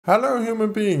Hello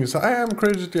human beings, I am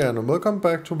Crazy Dan and welcome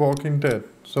back to Walking Dead.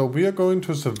 So we are going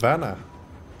to Savannah.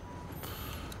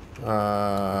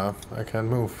 I can't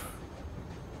move.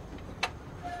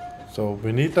 So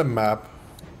we need the map.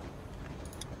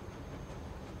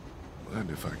 Mind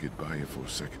if I get by you for a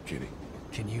second, Kenny?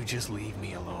 Can you just leave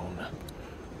me alone?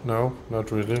 No,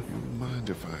 not really. You mind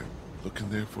if I look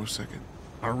in there for a second?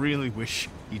 I really wish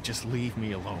you'd just leave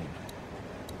me alone.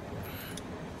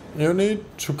 You need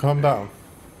to calm down.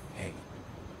 Hey,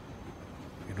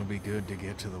 it'll be good to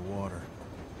get to the water.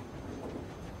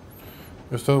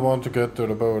 You still want to get to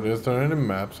the boat. Is there any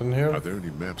maps in here? Are there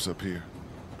any maps up here?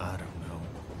 I don't know.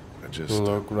 I just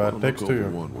Look right wanna next to look over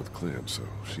you. one with Clem, so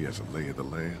she has a lay of the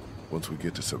land once we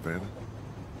get to Savannah.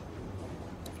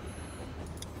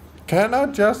 Can I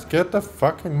just get the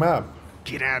fucking map?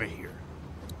 Get out of here.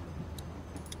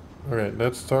 Okay,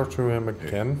 let's talk to him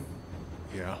again.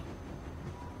 Yeah.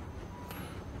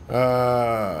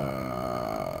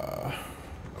 I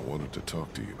wanted to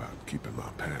talk to you about keeping my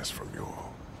past from you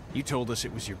all. You told us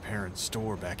it was your parents'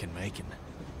 store back in Macon.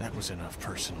 That was enough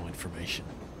personal information.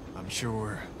 I'm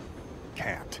sure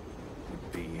Kat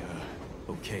would be,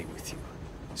 okay with you.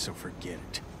 So forget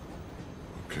it.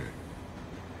 Okay.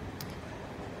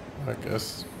 I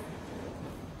guess.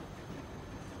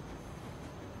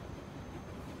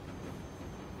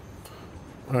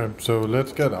 Alright, so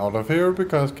let's get out of here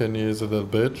because Kenny is a little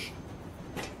bitch.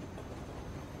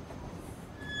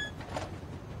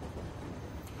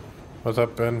 What's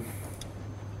up, Ben?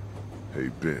 Hey,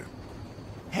 Ben.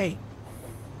 Hey,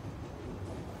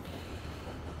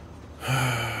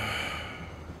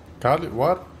 Carly,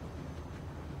 what?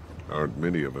 Aren't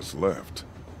many of us left.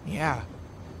 yeah.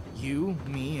 You,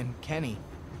 me, and Kenny.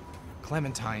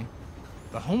 Clementine.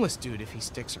 The homeless dude if he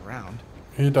sticks around.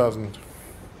 He doesn't.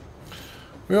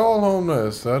 We're all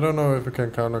homeless. I don't know if we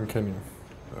can count on Kenny.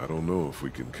 I don't know if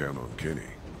we can count on Kenny.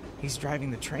 He's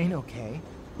driving the train okay.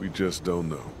 We just don't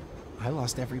know. I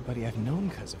lost everybody I've known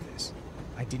because of this.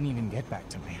 I didn't even get back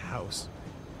to my house.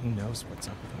 Who knows what's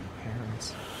up with my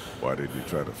parents? Why did you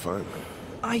try to find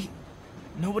them?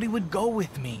 Nobody would go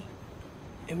with me.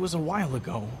 It was a while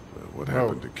ago, What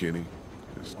happened to Kenny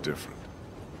is different.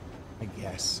 I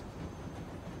guess.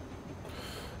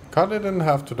 Carly didn't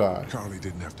have to die. Carly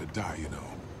didn't have to die, you know.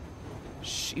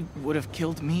 She would have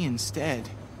killed me instead.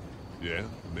 Yeah,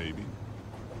 maybe.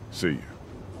 See you.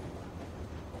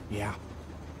 Yeah.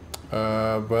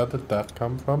 Where did that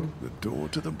come from? The door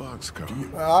to the boxcar.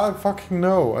 I fucking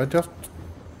know. I just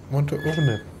want to open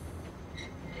it.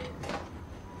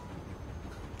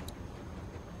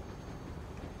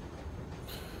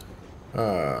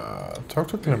 Talk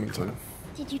to Clementine.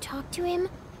 Did you talk to him?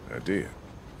 I did.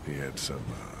 He had some,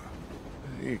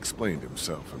 he explained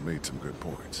himself and made some good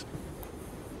points.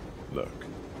 Look,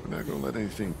 we're not gonna let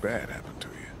anything bad happen to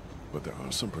you, but there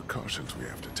are some precautions we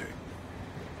have to take.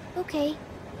 Okay.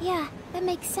 Yeah, that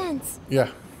makes sense. Yeah.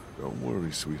 Don't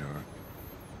worry, sweetheart.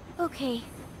 Okay.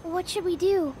 What should we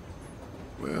do?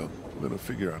 Well, we're gonna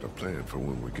figure out a plan for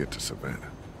when we get to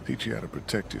Savannah. Teach you how to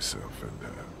protect yourself and,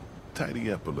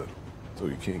 tidy up a little, so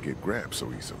you can't get grabbed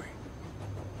so easily.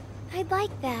 I'd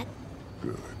like that.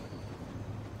 Good.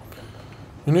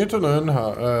 You need to learn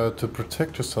how to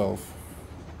protect yourself.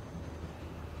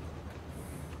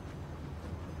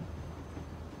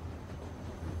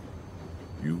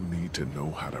 You need to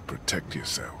know how to protect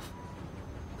yourself.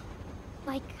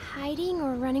 Like hiding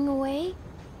or running away?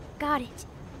 Got it.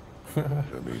 I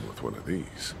mean, with one of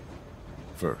these.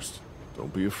 First,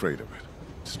 don't be afraid of it.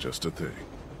 It's just a thing.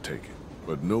 Take it.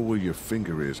 But know where your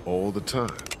finger is all the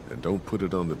time. And don't put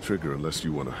it on the trigger unless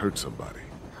you want to hurt somebody.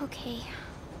 Okay.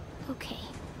 Okay.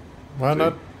 Why See?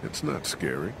 not? It's not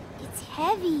scary. It's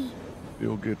heavy.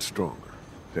 You'll get stronger.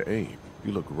 To aim,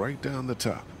 you look right down the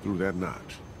top through that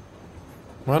notch.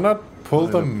 Why not pull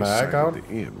Line the up your mag sight out? at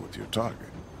the end with your target.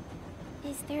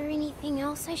 Is there anything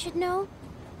else I should know?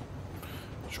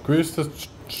 Squeeze the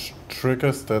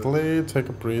trigger steadily. Take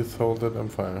a breath. Hold it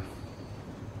and fire.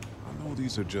 I know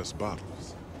these are just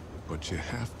bottles, but you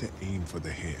have to aim for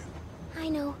the head. I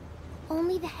know.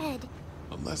 Only the head.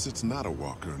 Unless it's not a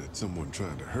walker and it's someone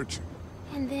trying to hurt you.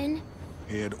 And then?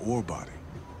 Head or body.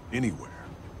 Anywhere.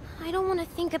 I don't want to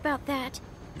think about that.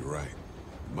 You're right.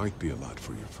 It might be a lot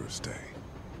for your first day.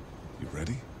 You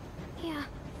ready? Yeah,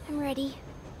 I'm ready.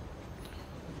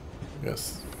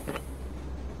 Yes.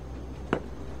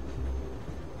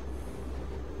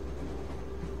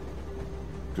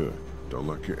 Good. Don't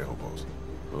lock your elbows.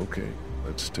 Okay,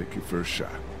 let's take your first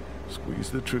shot. Squeeze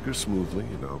the trigger smoothly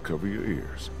and I'll cover your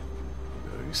ears.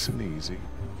 Nice and easy.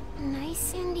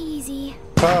 Nice and easy.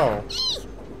 Pow!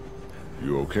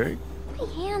 You okay? My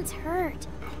hands hurt.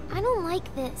 I don't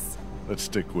like this. Let's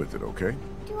stick with it, okay?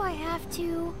 Do I have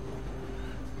to?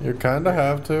 You kinda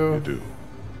have You to. do.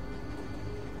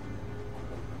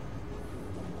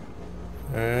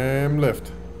 Aim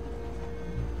left.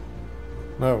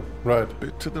 No, right.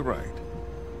 Bit to the right.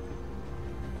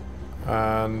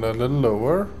 And a little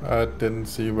lower. I didn't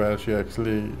see where she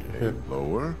actually hit.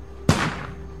 Lower.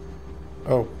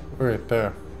 Oh, wait,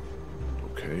 there.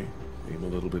 Okay. Aim a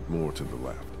little bit more to the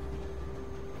left.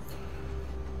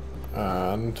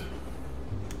 And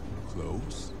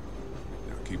Close.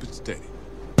 Now keep it steady.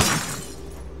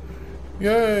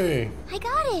 yay! I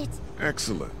got it.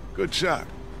 Excellent. Good shot.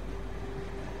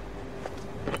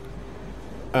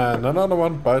 And another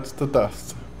one bites the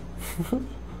dust.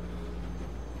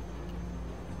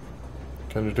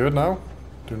 Can you do it now?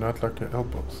 Do not lock your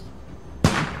elbows.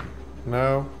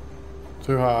 No.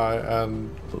 Too high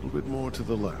and A little bit more to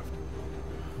the left.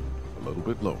 A little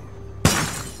bit lower.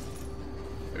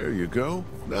 There you go.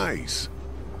 Nice.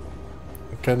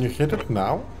 can you hit it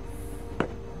now?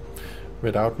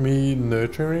 Without me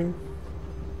nurturing?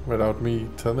 Without me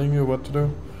telling you what to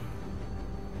do?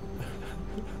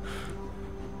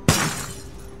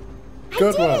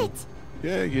 Good I did one. it.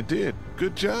 Yeah, you did.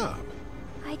 Good job.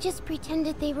 I just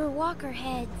pretended they were walker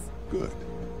heads. Good.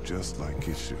 Just like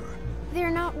it should. They're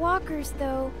not walkers,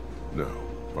 though. No,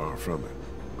 far from it.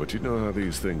 But you know how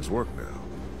these things work now.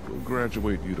 We'll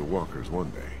graduate you to walkers one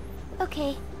day.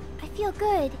 Okay, I feel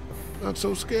good. Not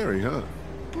so scary, huh?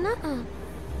 Nuh-uh.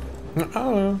 I don't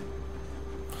know.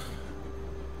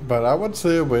 But I would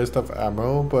say a waste of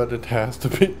ammo, but it has to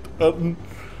be done.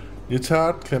 You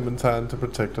taught Clementine to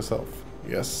protect herself.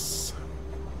 Yes.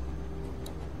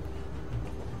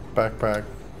 Backpack.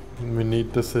 We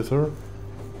need the scissor.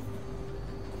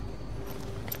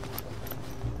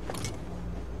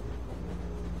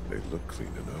 They look clean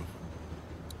enough.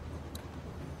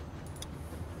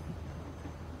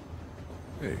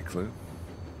 Hey, Clint.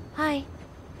 Hi.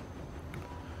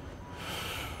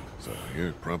 So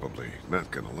you're probably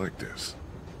not gonna like this.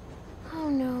 Oh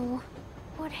no.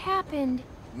 What happened?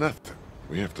 Nothing.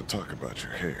 We have to talk about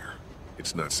your hair.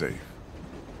 It's not safe.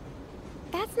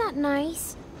 That's not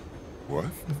nice. What?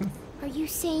 Are you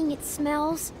saying it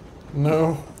smells?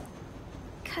 No.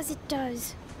 'Cause it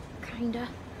does. Kinda.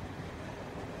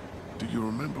 Do you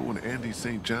remember when Andy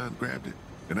St. John grabbed it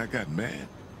and I got mad?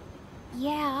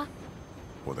 Yeah.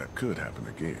 Well, that could happen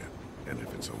again. And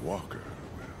if it's a walker,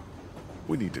 well,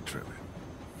 we need to trim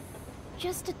it.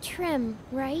 Just a trim,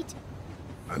 right?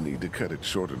 I need to cut it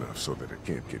short enough so that it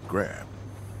can't get grabbed.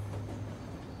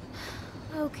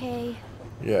 Okay.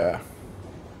 Yeah.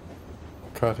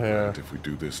 Cut hair. And if we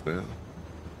do this now,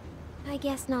 I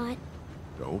guess not.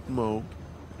 don't mope.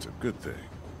 It's a good thing.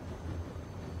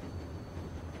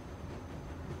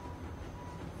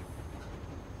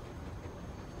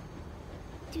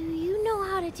 Do you know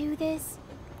how to do this?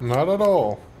 Not at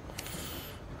all.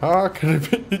 How can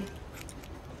it be?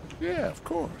 Yeah, of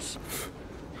course.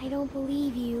 I don't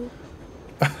believe you.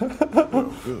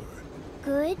 Well, good.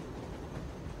 Good?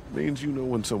 Means you know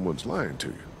when someone's lying to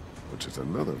you, which is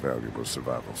another valuable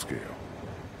survival skill.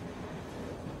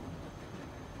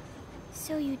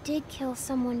 So you did kill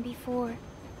someone before.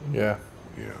 Yeah.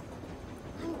 Yeah,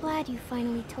 I'm glad you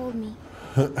finally told me.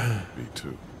 me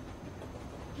too.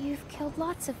 You've killed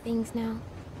lots of things now.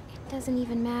 It doesn't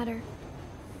even matter.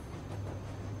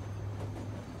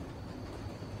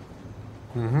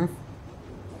 Mm-hmm.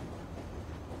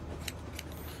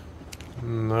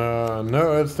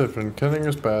 No, it's different. Killing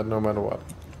is bad no matter what.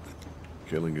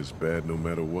 Killing is bad no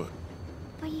matter what.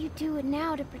 But you do it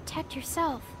now to protect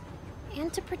yourself.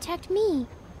 And to protect me.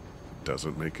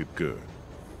 Doesn't make it good.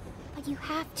 But you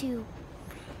have to.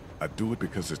 I do it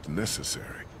because it's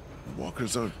necessary.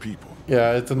 Walkers aren't people.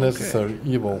 Yeah, it's a necessary Okay,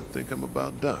 evil. I think I'm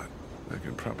about done. I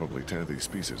can probably tie these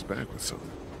pieces back with something.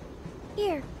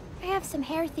 Here, I have some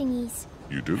hair thingies.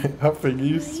 You do? Have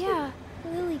thingies. Yeah,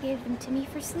 Lily gave them to me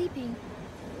for sleeping.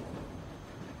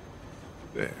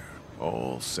 There,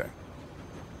 all set.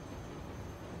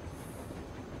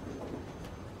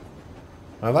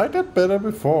 I liked it better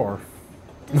before.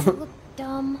 Does it look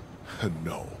dumb?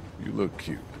 No, you look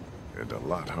cute. And a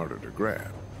lot harder to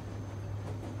grab.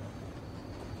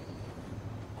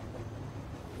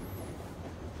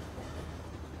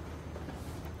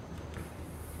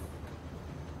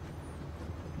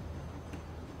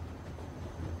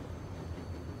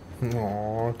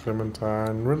 Aw,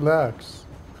 Clementine, relax.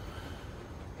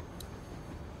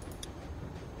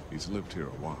 He's lived here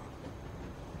a while.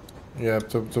 Yeah,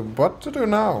 so what to do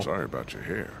now? Sorry about your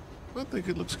hair. I think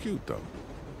it looks cute, though.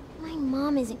 My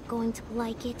mom isn't going to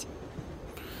like it.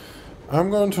 I'm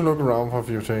going to look around for a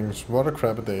few things. What a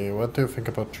crappy day. What do you think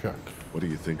about Chuck? What do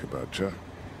you think about Chuck?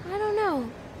 I don't know.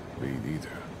 Me neither.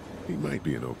 He might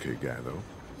be an okay guy, though.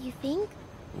 You think?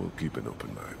 We'll keep an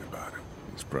open mind about him.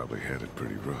 He's probably had it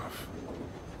pretty rough.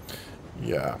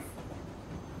 Yeah.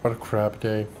 What a crappy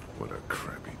day. What a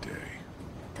crappy day.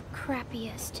 The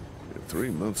crappiest. If 3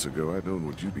 months ago I'd known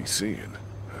what you'd be seeing,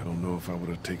 I don't know if I would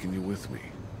have taken you with me.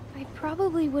 I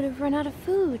probably would have run out of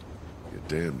food. You're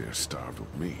damn near starved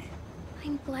with me.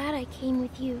 I'm glad I came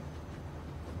with you.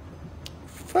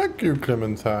 Fuck you,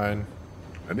 Clementine.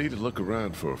 I need to look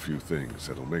around for a few things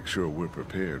that'll make sure we're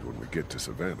prepared when we get to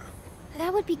Savannah.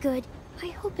 That would be good. I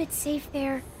hope it's safe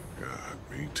there. God,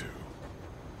 me too.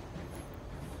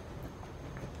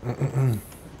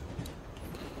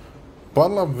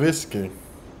 Bottle of whiskey.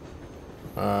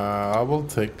 I will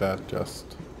take that just.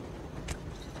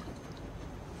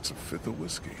 It's a fifth of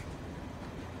whiskey.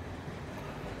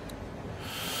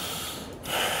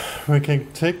 We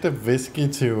can take the whiskey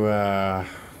to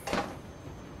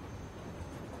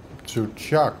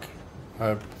Chuck.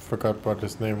 I forgot what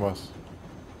his name was.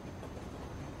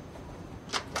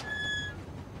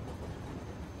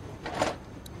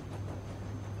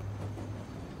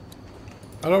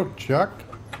 Hello, Chuck.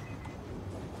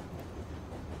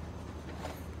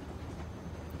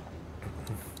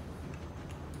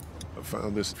 I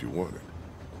found this if you want it.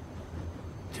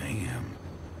 Damn.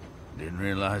 Didn't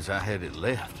realize I had it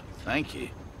left. Thank you.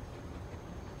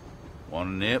 Want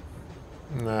a nip?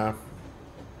 Nah.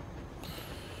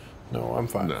 No, I'm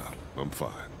fine. No, I'm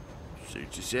fine.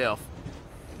 Suit yourself.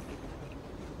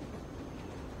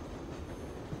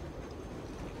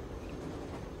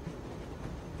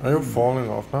 Are you falling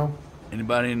off now?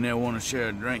 Anybody in there want to share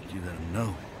a drink, you let them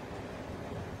know.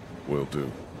 Will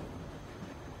do.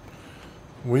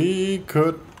 We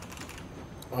could...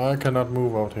 I cannot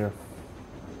move out here.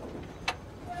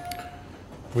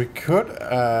 We could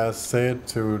say it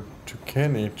to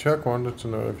Kenny. Chuck wanted to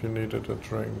know if you needed a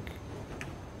drink.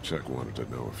 Chuck wanted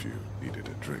to know if you needed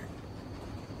a drink.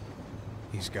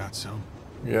 He's got some.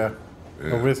 Yeah,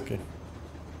 a whiskey.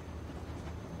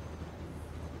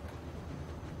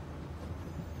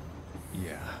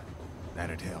 Yeah,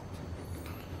 that'd help.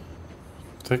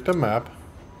 Take the map.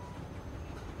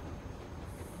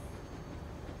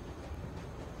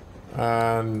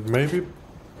 And maybe...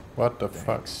 What the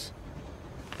fuck?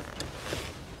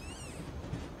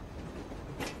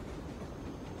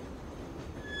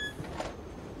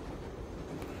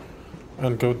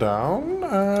 And go down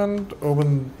and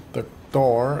open the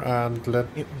door and let...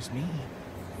 It was me.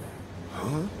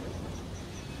 Huh?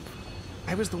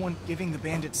 I was the one giving the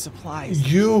bandits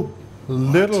supplies. You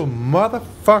little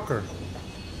motherfucker!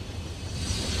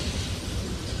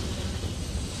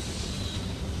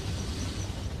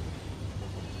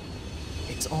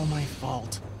 It's all my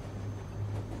fault.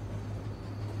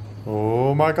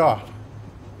 Oh my god.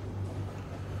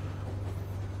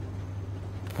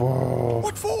 Whoa.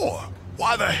 What for?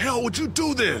 Why the hell would you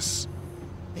do this?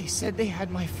 They said they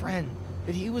had my friend,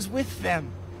 that he was with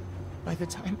them. By the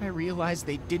time I realized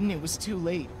they didn't, it was too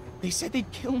late. They said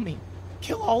they'd kill me.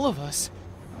 Kill all of us.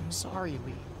 I'm sorry,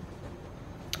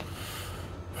 Lee.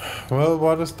 Well,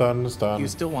 what is done is done. You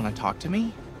still want to talk to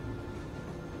me?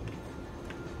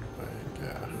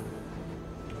 Yeah.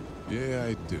 Yeah,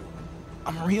 I do.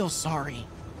 I'm real sorry.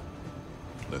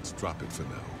 Let's drop it for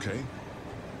now, okay?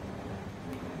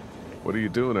 What are you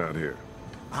doing out here?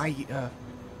 I,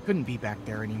 couldn't be back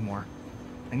there anymore.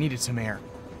 I needed some air.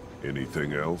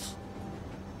 Anything else?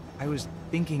 I was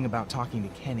thinking about talking to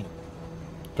Kenny.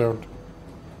 Don't.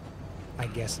 I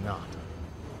guess not.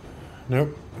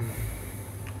 Nope. I'm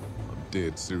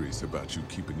dead serious about you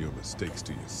keeping your mistakes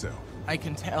to yourself. I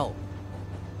can tell.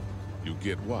 You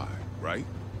get why, right?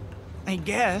 I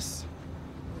guess.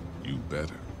 You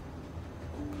better.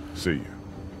 See you.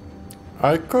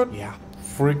 I could Yeah.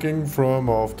 freaking throw him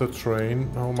off the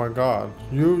train. Oh my god.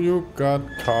 You got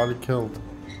Carly killed.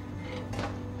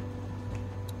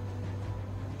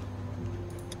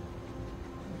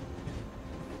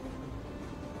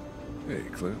 Hey,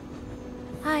 Clint.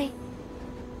 Hi.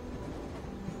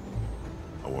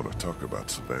 I want to talk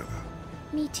about Savannah.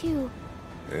 Me too.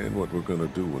 And what we're gonna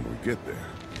do when we get there.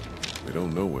 We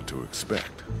don't know what to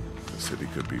expect. The city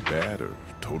could be bad or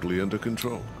totally under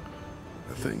control.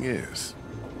 The thing is,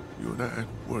 you and I,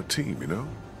 we're a team, you know?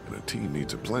 And a team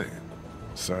needs a plan.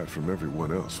 Aside from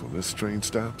everyone else, when this train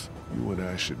stops, you and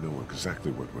I should know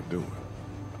exactly what we're doing.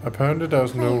 Apparently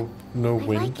there's no I wind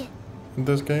like it. in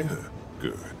this game.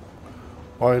 Good.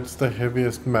 Or it's the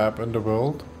heaviest map in the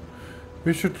world.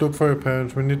 We should look for your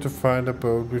parents. We need to find a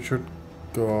boat. We should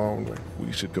go our own way.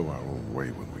 We should go our own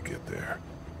way when we get there.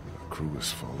 crew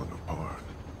is falling apart.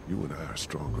 You and I are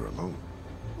stronger alone.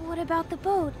 What about the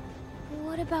boat?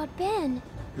 What about Ben?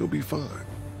 You'll be fine.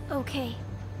 Okay.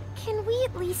 Can we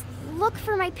at least look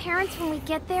for my parents when we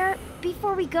get there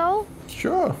before we go?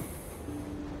 Sure.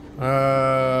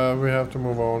 We have to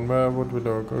move on. Where would we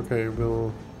look? Okay,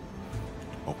 we'll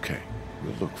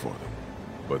look for them.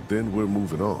 But then we're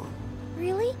moving on.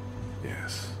 Really?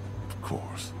 Yes, of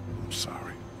course. I'm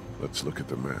sorry. Let's look at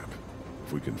the map.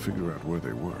 If we can figure out where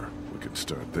they were, we can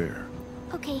start there.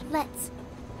 Okay, let's.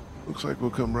 Looks like we'll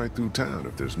come right through town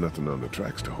if there's nothing on the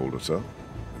tracks to hold us up.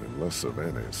 And unless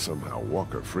Savannah is somehow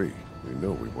walker-free, we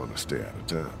know we want to stay out of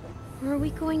town. Are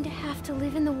we going to have to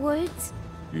live in the woods?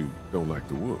 You don't like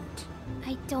the woods?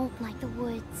 I don't like the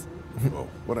woods. Well,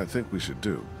 what I think we should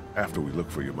do, after we look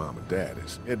for your mom and dad,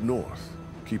 is head north,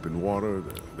 keeping water,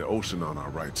 the ocean on our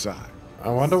right side. I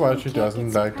wonder why So she we can't doesn't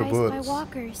get like the surprised woods. by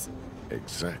walkers.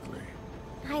 Exactly.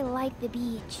 I like the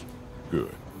beach.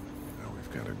 Good. Now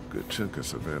we've got a good chunk of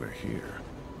Savannah here.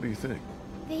 What do you think?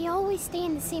 They always stay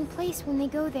in the same place when they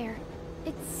go there.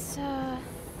 It's,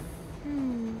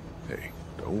 Hey,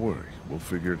 don't worry. We'll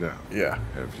figure it out. Yeah.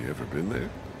 Have you ever been there?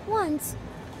 Once.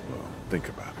 Well, think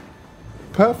about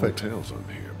it. Perfect. Hotels on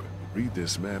here, but read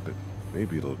this map and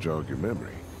maybe it'll jog your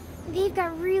memory. They've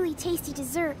got really tasty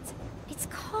desserts. It's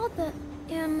called the,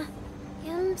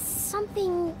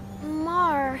 something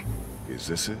Mar. Is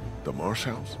this it? The Marsh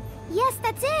House? Yes,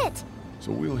 that's it!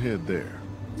 So we'll head there.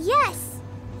 Yes!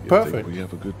 You Perfect. think we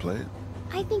have a good plan?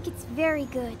 I think it's very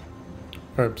good.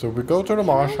 Alright, so we go to the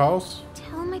Marsh house.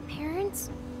 Tell my parents?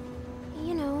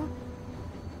 You know.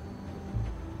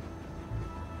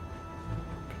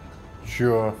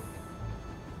 Sure.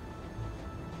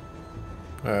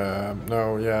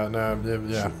 No, yeah, no,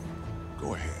 yeah.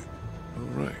 Go ahead.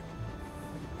 All right.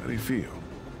 How do you feel?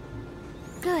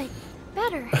 Good.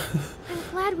 Better. I'm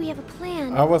glad we have a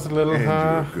plan. I was a little, And you're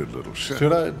a good little shot.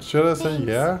 should I say Thanks.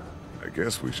 yeah? I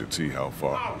guess we should see how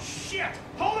far. Oh, shit!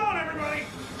 Hold on, everybody!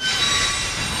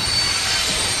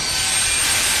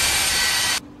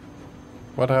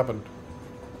 What happened?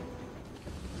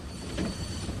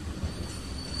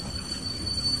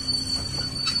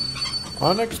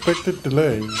 Unexpected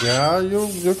delay. Yeah,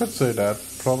 you could say that.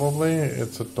 Probably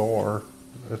it's a door,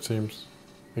 it seems.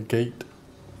 A gate.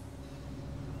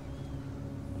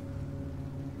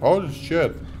 Oh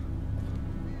shit.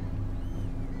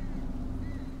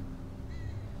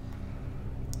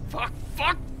 Fuck!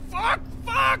 Fuck!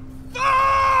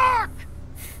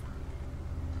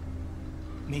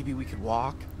 Maybe we could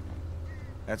walk?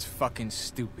 That's fucking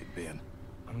stupid, Ben.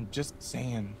 I'm just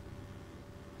saying.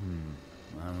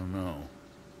 I don't know.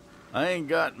 I ain't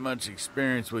got much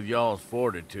experience with y'all's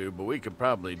fortitude, but we could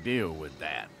probably deal with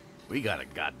that. We got a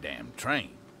goddamn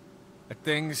train. That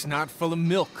thing's not full of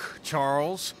milk,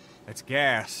 Charles. That's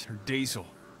gas or diesel.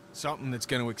 Something that's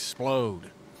gonna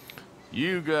explode.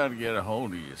 You gotta get a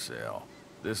hold of yourself.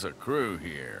 This a crew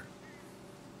here.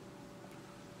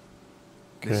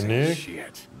 This Can ain't you?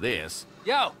 shit. This.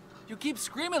 Yo, you keep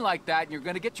screaming like that and you're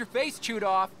gonna get your face chewed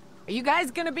off. Are you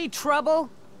guys gonna be trouble?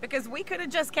 Because we could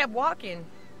have just kept walking.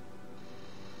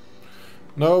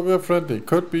 No, we're friendly.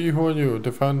 Could be who are you?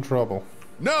 Defend trouble.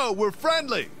 No, we're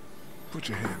friendly! Put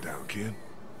your hand down, kid.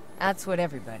 That's what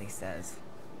everybody says.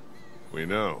 We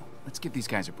know. Let's give these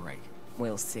guys a break.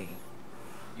 We'll see.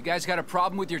 You guys got a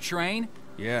problem with your train?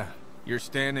 Yeah, you're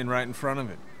standing right in front of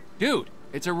it. Dude,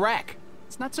 it's a wreck.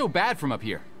 It's not so bad from up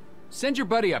here. Send your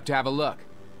buddy up to have a look.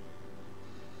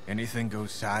 Anything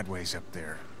goes sideways up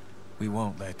there, we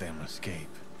won't let them escape.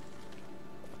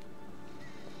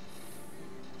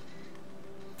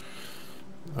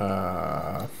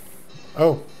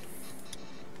 Oh.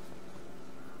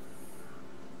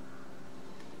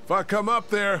 If I come up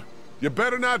there, you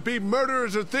better not be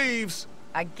murderers or thieves.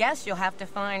 I guess you'll have to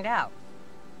find out.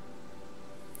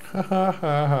 Ha ha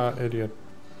ha ha, idiot.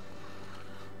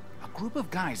 A group of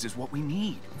guys is what we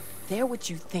need. They're what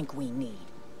you think we need.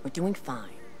 We're doing fine.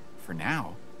 For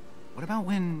now. What about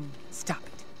when... Stop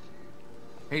it.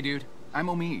 Hey, dude. I'm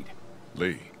Omid.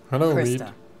 Lee, Hello, Krista,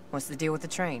 Reed. what's the deal with the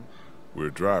train? we're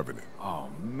driving it. Oh,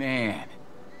 man.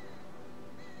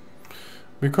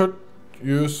 We could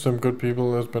use some good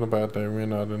people. It's been a bad day. We're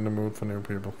not in the mood for new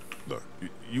people. Look,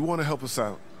 you want to help us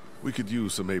out? We could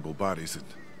use some able bodies and...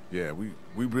 Yeah, we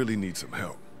really need some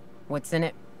help. What's in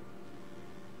it?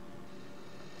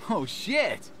 Oh,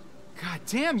 shit. God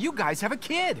damn, you guys have a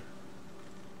kid.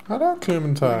 Hello, What are you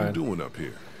Clementine. doing up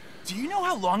here? Do you know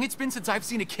how long it's been since I've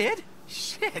seen a kid?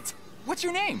 Shit. What's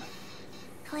your name?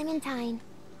 Clementine.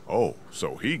 Oh,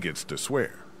 so he gets to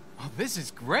swear. Oh, this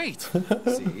is great.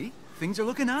 See? Things are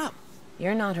looking up.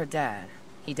 You're not her dad.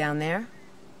 He down there?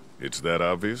 It's that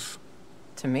obvious?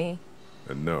 To me.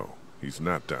 And no, he's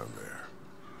not down there.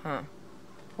 Huh.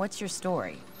 What's your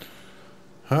story?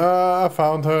 I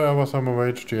found her. I was on my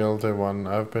way to jail day one.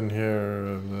 I've been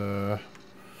here.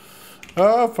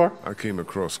 Oh, fuck. I came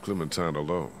across Clementine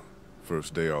alone.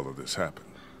 First day all of this happened.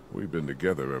 We've been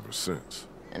together ever since.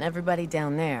 And everybody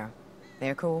down there,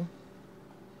 they're cool?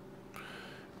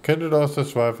 Kenny lost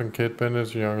his wife and kid. Ben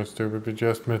is young and stupid. We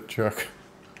just met Chuck.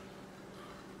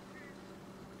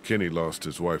 Kenny lost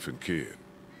his wife and kid.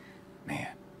 Man,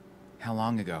 how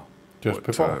long ago? Just What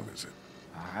before. time is it?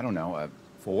 I don't know,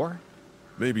 4?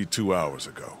 Maybe 2 hours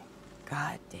ago.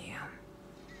 God damn.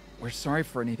 We're sorry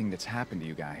for anything that's happened to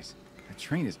you guys. The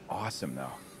train is awesome,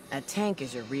 though. A tank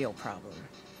is your real problem.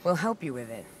 We'll help you with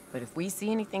it, but if we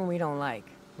see anything we don't like,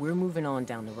 we're moving on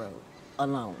down the road.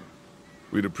 Alone.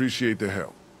 We'd appreciate the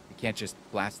help. You can't just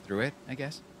blast through it, I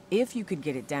guess? If you could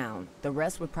get it down, the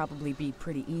rest would probably be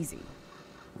pretty easy.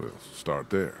 We'll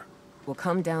start there. We'll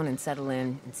come down and settle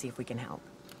in and see if we can help.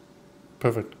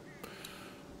 Perfect.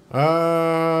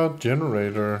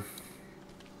 Generator.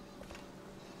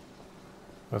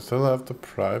 I still have the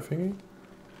pry thingy.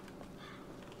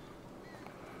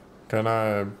 Can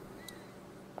I...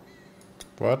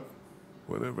 What?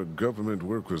 Whatever government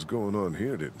work was going on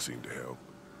here didn't seem to help.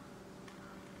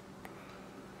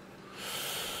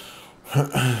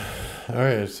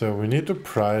 Alright, so we need to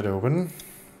pry it open.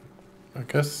 I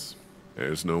guess.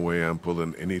 There's no way I'm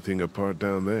pulling anything apart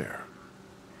down there.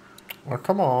 Oh,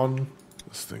 come on.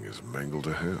 This thing is mangled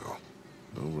to hell.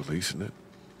 No releasing it.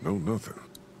 No nothing.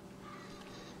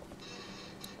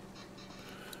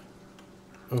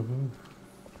 Ooh.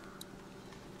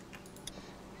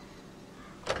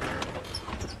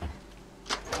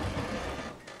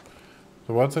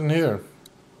 So what's in here?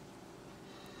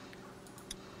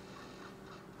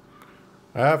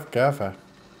 I have gaffer.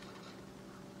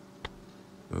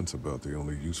 That's about the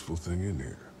only useful thing in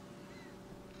here.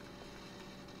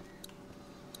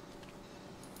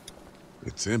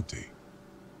 It's empty.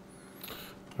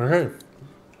 Okay.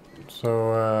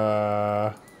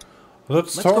 So,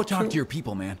 let's go talk talk to your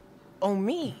people, man. Oh,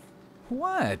 me?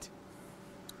 What?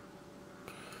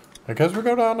 I guess we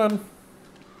go down then.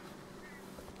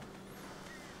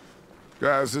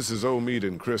 Guys, this is Omid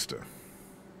and Krista.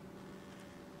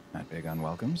 Not big on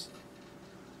welcomes.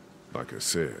 Like I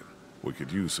said, we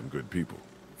could use some good people.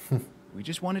 We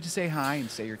just wanted to say hi and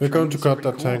say your We're going to train is cut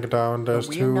pretty that cool. tank down. There's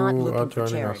But we're two not looking for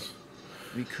joining charity. us.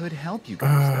 We could help you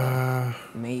guys,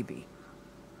 though. Maybe.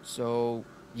 So,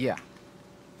 yeah.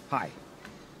 Hi.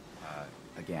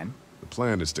 Again. The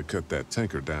plan is to cut that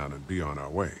tanker down and be on our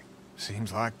way.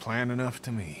 Seems like plan enough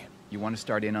to me. You want to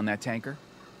start in on that tanker?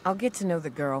 I'll get to know the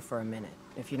girl for a minute,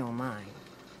 if you don't mind.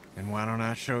 And why don't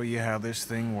I show you how this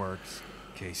thing works,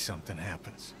 in case something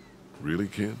happens? Really,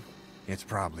 Ken? It's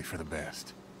probably for the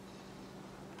best.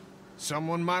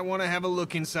 Someone might want to have a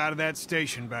look inside of that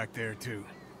station back there, too.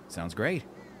 Sounds great.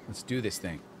 Let's do this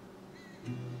thing.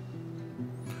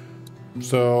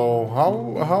 So,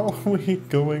 how are we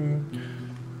going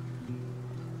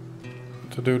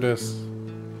to do this?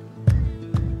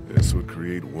 This would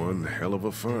create one hell of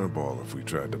a fireball if we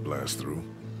tried to blast through.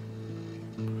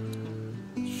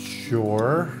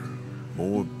 Sure.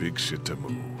 More big shit to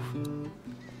move.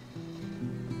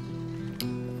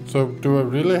 So, do I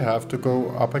really have to go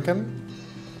up again?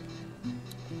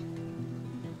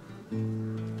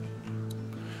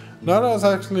 No, that's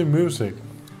actually music.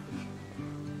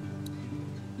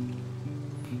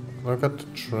 Look at the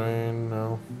train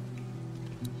now.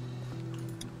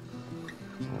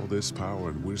 All this power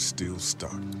and we're still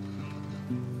stuck.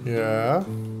 Yeah.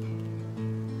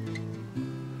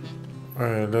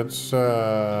 Alright, let's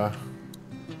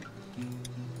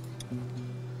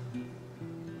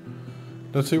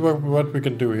see what we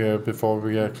can do here before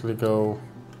we actually go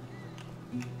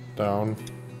down.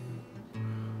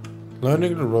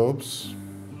 Learning the ropes.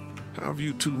 How have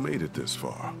you two made it this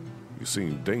far? You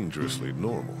seem dangerously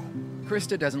normal.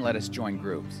 Krista doesn't let us join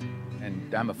groups,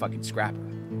 and I'm a fucking scrapper.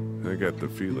 I got the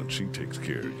feeling she takes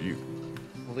care of you.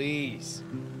 Please.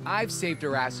 I've saved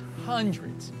her ass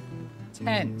hundreds.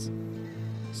 Tens.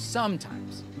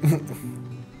 Sometimes.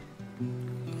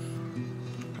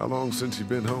 How long since you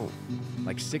been home?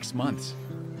 Like 6 months.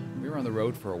 We were on the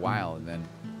road for a while, and then,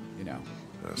 you know.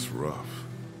 That's rough.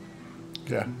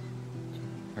 Yeah.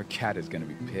 Her cat is gonna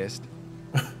be pissed.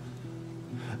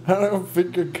 I don't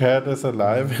think your cat is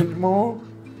alive anymore.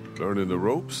 Learning the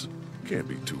ropes? Can't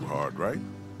be too hard, right?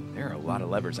 There are a lot of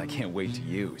levers I can't wait to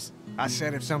use. I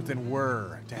said if something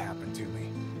were to happen to me.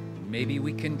 Maybe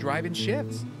we can drive in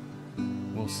shifts.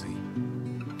 We'll see.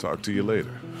 Talk to you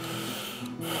later.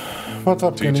 What's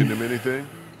up, Teaching Kenny? him anything?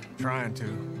 Trying to.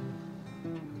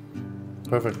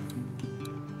 Perfect.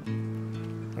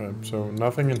 Alright, so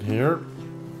nothing in here.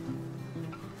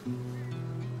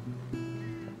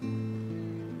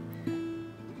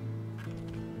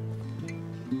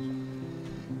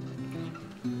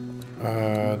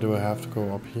 Do I have to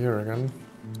go up here again?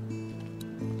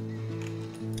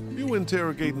 You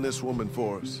interrogating this woman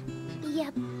for us?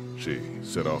 Yep. She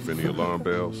set off any alarm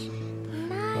bells?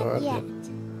 Not yet.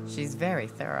 She's very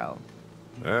thorough.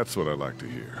 That's what I like to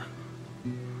hear.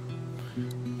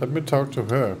 Let me talk to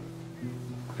her.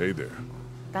 Hey there.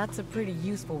 That's a pretty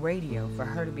useful radio for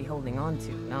her to be holding on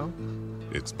to, no?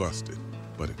 It's busted,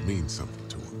 but it means something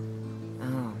to her.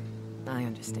 Oh, I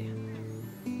understand.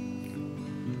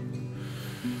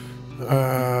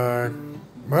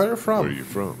 Where are you from? Where are you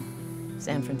from?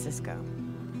 San Francisco.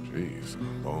 Jeez,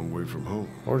 a long way from home.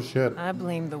 Oh shit. I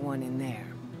blame the one in there.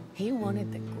 He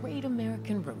wanted the great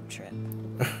American road trip.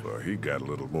 Well, he got a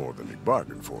little more than he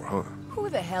bargained for, huh? Who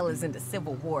the hell is into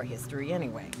Civil War history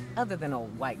anyway, other than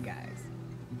old white guys?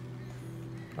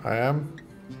 I am.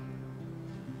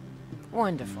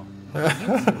 Wonderful. You two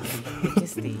can be quick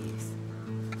as thieves.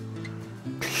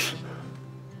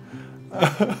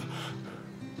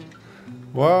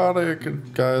 What are you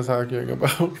guys arguing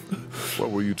about?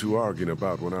 What were you two arguing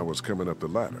about when I was coming up the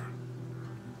ladder?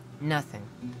 Nothing.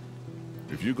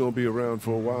 If you're gonna be around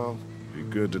for a while, be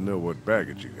good to know what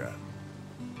baggage you got.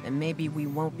 And maybe we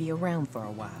won't be around for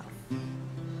a while.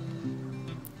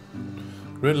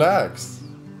 Relax.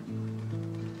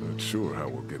 Not sure how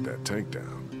we'll get that tank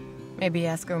down. Maybe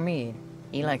ask Omid.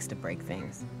 He likes to break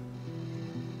things.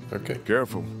 Okay.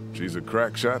 Careful, she's a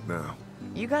crack shot now.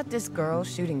 You got this girl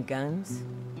shooting guns?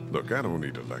 Look, I don't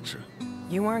need a lecture.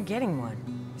 You aren't getting one.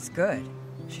 It's good.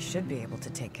 She should be able to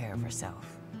take care of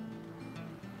herself.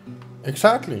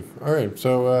 Exactly. Alright,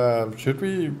 so should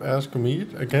we ask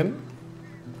Omid again?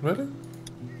 Really?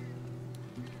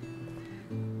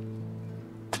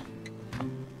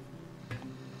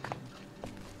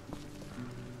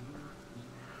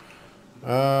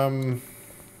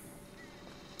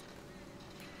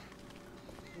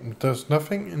 There's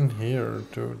nothing in here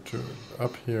to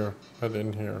up here and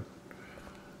in here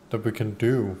that we can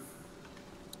do.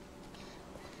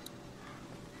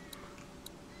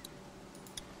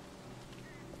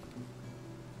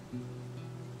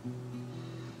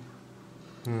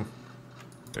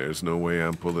 There's no way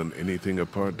I'm pulling anything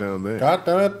apart down there. God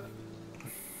damn it!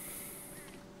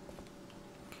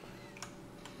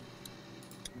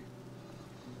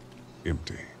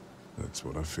 Empty. That's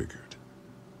what I figured.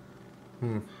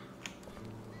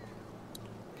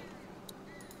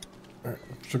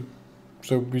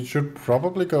 So we should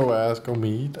probably go ask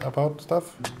Omid about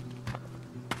stuff.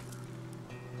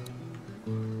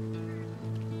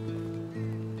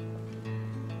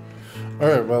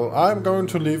 Alright, well, I'm going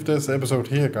to leave this episode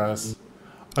here, guys.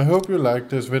 I hope you liked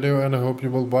this video and I hope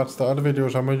you will watch the other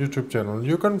videos on my YouTube channel.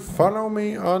 You can follow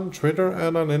me on Twitter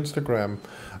and on Instagram.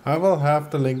 I will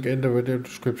have the link in the video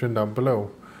description down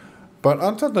below. But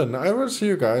until then, I will see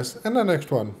you guys in the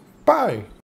next one. Bye!